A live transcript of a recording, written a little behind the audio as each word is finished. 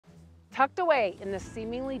Tucked away in the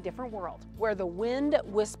seemingly different world, where the wind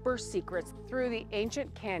whispers secrets through the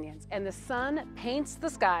ancient canyons and the sun paints the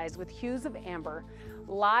skies with hues of amber,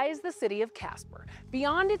 lies the city of Casper.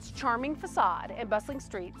 Beyond its charming facade and bustling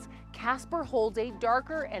streets, Casper holds a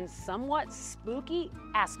darker and somewhat spooky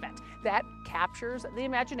aspect that captures the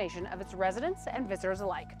imagination of its residents and visitors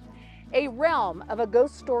alike. A realm of a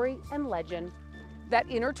ghost story and legend that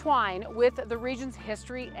intertwine with the region's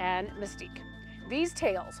history and mystique. These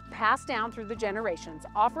tales, passed down through the generations,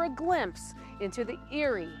 offer a glimpse into the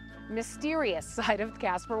eerie, mysterious side of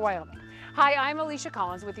Casper, Wyoming. Hi, I'm Alisha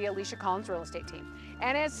Collins with the Alisha Collins Real Estate Team.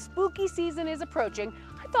 And as spooky season is approaching,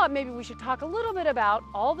 I thought maybe we should talk a little bit about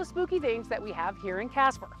all the spooky things that we have here in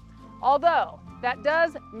Casper. Although that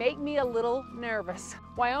does make me a little nervous.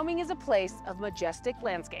 Wyoming is a place of majestic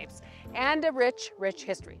landscapes and a rich, rich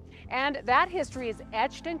history. And that history is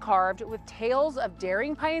etched and carved with tales of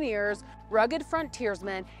daring pioneers, rugged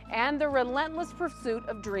frontiersmen, and the relentless pursuit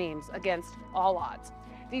of dreams against all odds.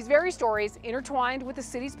 These very stories, intertwined with the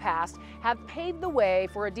city's past, have paved the way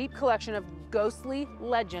for a deep collection of ghostly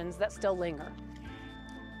legends that still linger.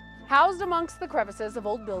 Housed amongst the crevices of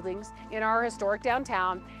old buildings in our historic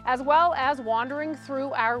downtown, as well as wandering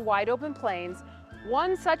through our wide open plains,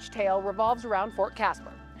 one such tale revolves around Fort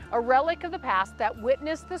Caspar, a relic of the past that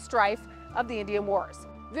witnessed the strife of the Indian Wars.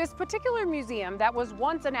 This particular museum that was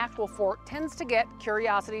once an actual fort tends to get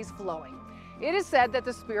curiosities flowing. It is said that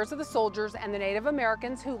the spirits of the soldiers and the Native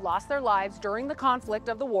Americans who lost their lives during the conflict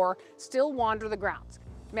of the war still wander the grounds,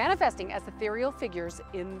 manifesting as ethereal figures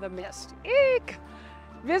in the mist. Eek!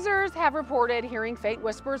 Visitors have reported hearing faint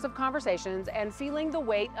whispers of conversations and feeling the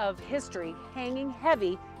weight of history hanging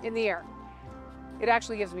heavy in the air. It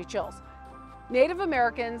actually gives me chills. Native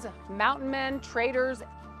Americans, mountain men, traders,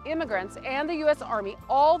 immigrants, and the U.S. Army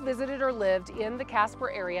all visited or lived in the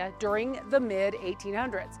Casper area during the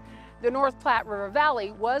mid-1800s. The North Platte River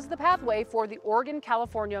Valley was the pathway for the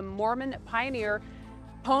Oregon-California Mormon pioneer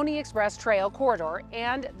Pony Express Trail corridor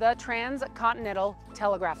and the transcontinental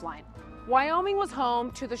telegraph line. Wyoming was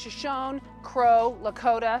home to the Shoshone, Crow,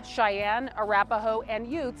 Lakota, Cheyenne, Arapaho, and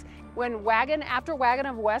Utes when wagon after wagon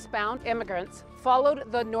of westbound immigrants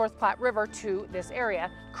followed the North Platte River to this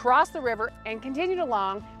area, crossed the river, and continued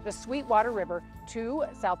along the Sweetwater River to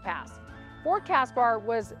South Pass. Fort Caspar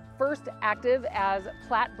was first active as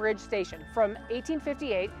Platte Bridge Station from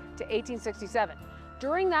 1858 to 1867.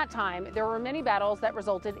 During that time, there were many battles that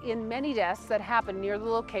resulted in many deaths that happened near the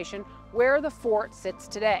location where the fort sits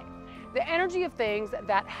today. The energy of things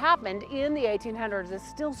that happened in the 1800s is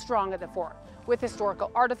still strong at the fort, with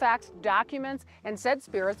historical artifacts, documents, and said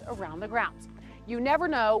spirits around the grounds. You never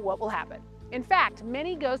know what will happen. In fact,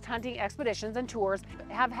 many ghost hunting expeditions and tours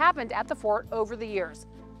have happened at the fort over the years.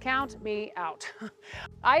 Count me out.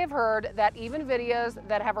 I have heard that even videos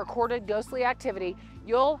that have recorded ghostly activity,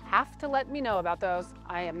 you'll have to let me know about those.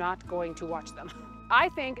 I am not going to watch them. I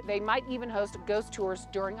think they might even host ghost tours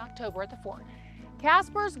during October at the fort.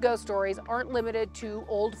 Casper's ghost stories aren't limited to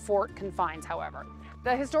old fort confines, however.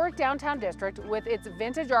 The historic downtown district, with its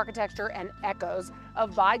vintage architecture and echoes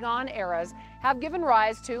of bygone eras, have given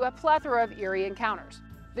rise to a plethora of eerie encounters.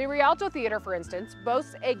 The Rialto Theater, for instance,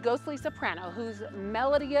 boasts a ghostly soprano whose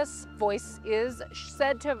melodious voice is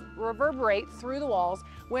said to reverberate through the walls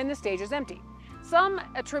when the stage is empty. Some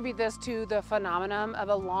attribute this to the phenomenon of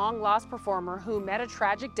a long-lost performer who met a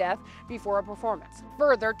tragic death before a performance.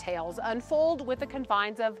 Further tales unfold with the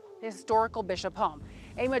confines of historical Bishop Home,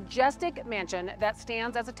 a majestic mansion that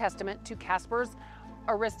stands as a testament to Casper's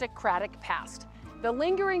aristocratic past. The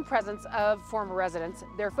lingering presence of former residents,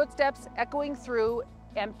 their footsteps echoing through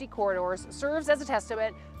empty corridors, serves as a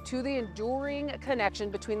testament to the enduring connection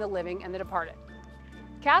between the living and the departed.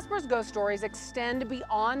 Casper's ghost stories extend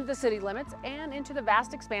beyond the city limits and into the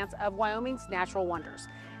vast expanse of Wyoming's natural wonders.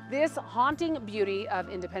 This haunting beauty of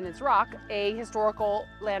Independence Rock, a historical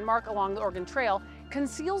landmark along the Oregon Trail,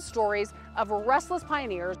 conceals stories of restless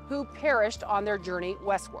pioneers who perished on their journey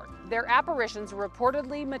westward. Their apparitions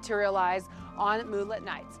reportedly materialize on moonlit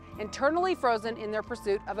nights, internally frozen in their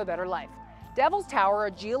pursuit of a better life. Devil's Tower,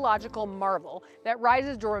 a geological marvel that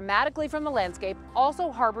rises dramatically from the landscape,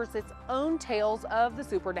 also harbors its own tales of the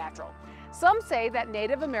supernatural. Some say that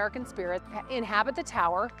Native American spirits inhabit the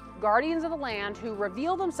tower, guardians of the land who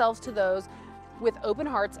reveal themselves to those with open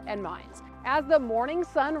hearts and minds. As the morning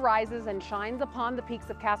sun rises and shines upon the peaks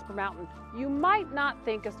of Casper Mountain, you might not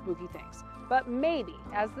think of spooky things. But maybe,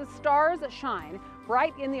 as the stars shine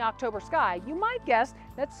bright in the October sky, you might guess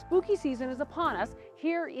that spooky season is upon us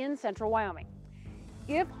here in central Wyoming.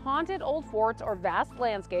 If haunted old forts or vast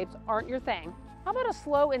landscapes aren't your thing, how about a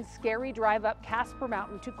slow and scary drive up Casper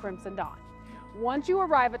Mountain to Crimson Dawn? Once you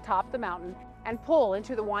arrive atop the mountain and pull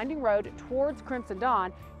into the winding road towards Crimson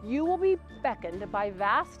Dawn, you will be beckoned by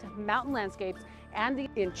vast mountain landscapes and the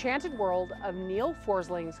enchanted world of Neil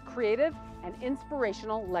Forsling's creative and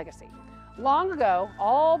inspirational legacy. Long ago,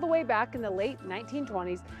 all the way back in the late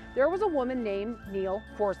 1920s, there was a woman named Neil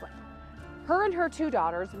Forsling. Her and her two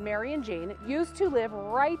daughters, Mary and Jean, used to live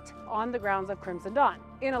right on the grounds of Crimson Dawn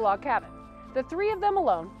in a log cabin. The three of them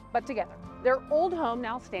alone, but together. Their old home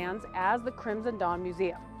now stands as the Crimson Dawn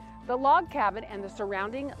Museum. The log cabin and the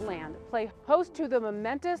surrounding land play host to the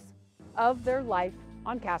momentous of their life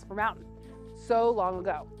on Casper Mountain so long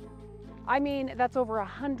ago. I mean, that's over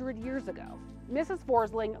 100 years ago. Mrs.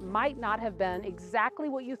 Forsling might not have been exactly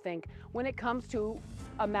what you think when it comes to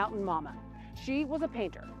a mountain mama. She was a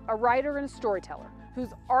painter, a writer, and a storyteller whose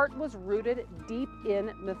art was rooted deep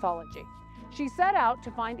in mythology. She set out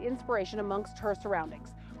to find inspiration amongst her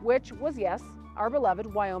surroundings, which was, yes, our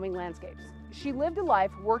beloved Wyoming landscapes. She lived a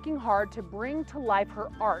life working hard to bring to life her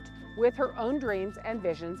art with her own dreams and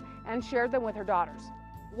visions and shared them with her daughters.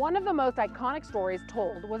 One of the most iconic stories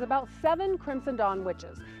told was about 7 Crimson Dawn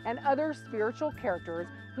witches and other spiritual characters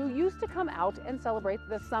who used to come out and celebrate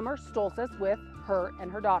the summer solstice with her and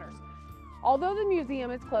her daughters. Although the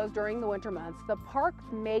museum is closed during the winter months, the park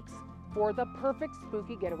makes for the perfect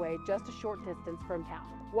spooky getaway just a short distance from town.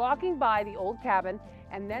 Walking by the old cabin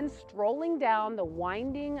and then strolling down the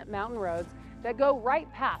winding mountain roads that go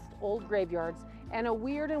right past old graveyards and a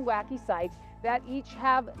weird and wacky sight that each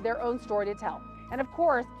have their own story to tell. And of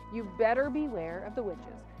course, you better beware of the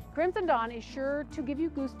witches. Crimson Dawn is sure to give you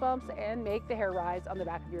goosebumps and make the hair rise on the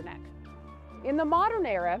back of your neck. In the modern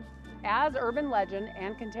era, as urban legend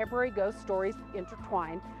and contemporary ghost stories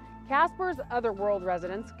intertwine, Casper's otherworld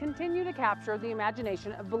residents continue to capture the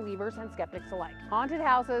imagination of believers and skeptics alike. Haunted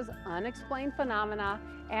houses, unexplained phenomena,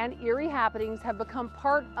 and eerie happenings have become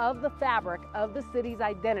part of the fabric of the city's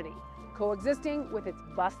identity, coexisting with its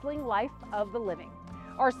bustling life of the living.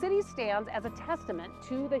 Our city stands as a testament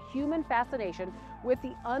to the human fascination with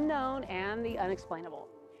the unknown and the unexplainable.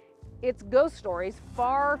 Its ghost stories,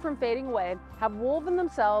 far from fading away, have woven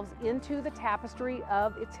themselves into the tapestry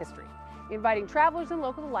of its history, inviting travelers and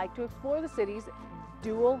locals alike to explore the city's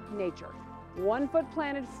dual nature, one foot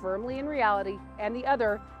planted firmly in reality and the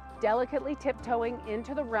other delicately tiptoeing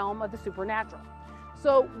into the realm of the supernatural.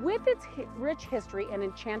 So with its rich history and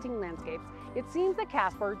enchanting landscapes, it seems that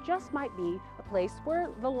Casper just might be a place where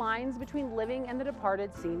the lines between living and the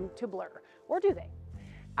departed seem to blur. Or do they?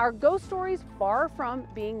 Our ghost stories, far from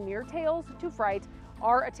being mere tales to fright,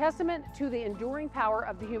 are a testament to the enduring power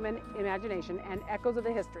of the human imagination and echoes of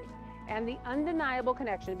the history, and the undeniable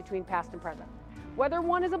connection between past and present. Whether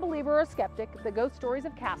one is a believer or a skeptic, the ghost stories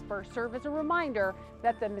of Casper serve as a reminder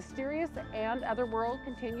that the mysterious and otherworld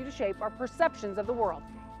continue to shape our perceptions of the world,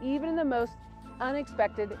 even in the most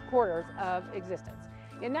unexpected quarters of existence.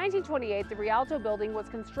 In 1928, the Rialto building was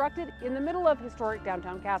constructed in the middle of historic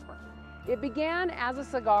downtown Casper. It began as a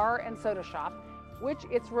cigar and soda shop, which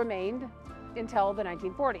it's remained until the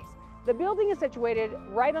 1940s. The building is situated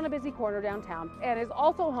right on a busy corner downtown and is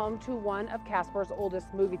also home to one of Casper's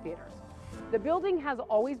oldest movie theaters. The building has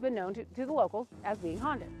always been known to the locals as being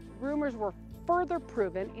haunted. Rumors were further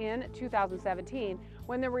proven in 2017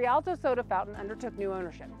 when the Rialto soda fountain undertook new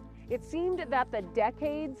ownership. It seemed that the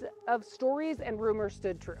decades of stories and rumors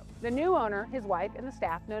stood true. The new owner, his wife, and the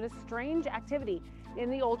staff noticed strange activity in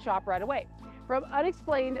the old shop right away, from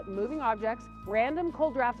unexplained moving objects, random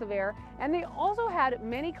cold drafts of air, and they also had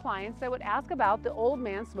many clients that would ask about the old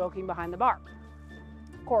man smoking behind the bar.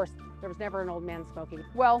 Of course, there was never an old man smoking.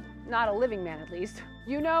 Well, not a living man at least.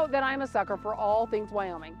 You know that I'm a sucker for all things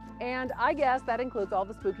Wyoming, and I guess that includes all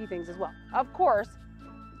the spooky things as well. Of course,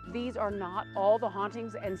 these are not all the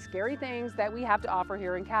hauntings and scary things that we have to offer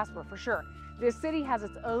here in Casper, for sure. This city has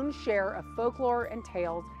its own share of folklore and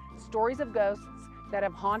tales, stories of ghosts that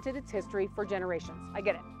have haunted its history for generations. I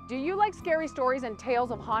get it. Do you like scary stories and tales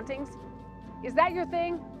of hauntings? Is that your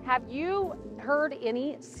thing? Have you heard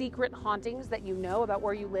any secret hauntings that you know about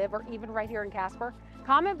where you live or even right here in Casper?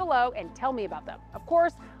 Comment below and tell me about them. Of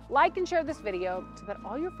course, like and share this video so that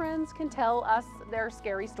all your friends can tell us their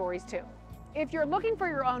scary stories too. If you're looking for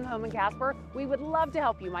your own home in Casper, we would love to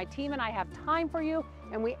help you. My team and I have time for you,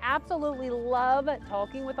 and we absolutely love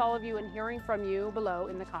talking with all of you and hearing from you below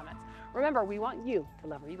in the comments. Remember, we want you to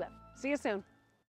love where you live. See you soon.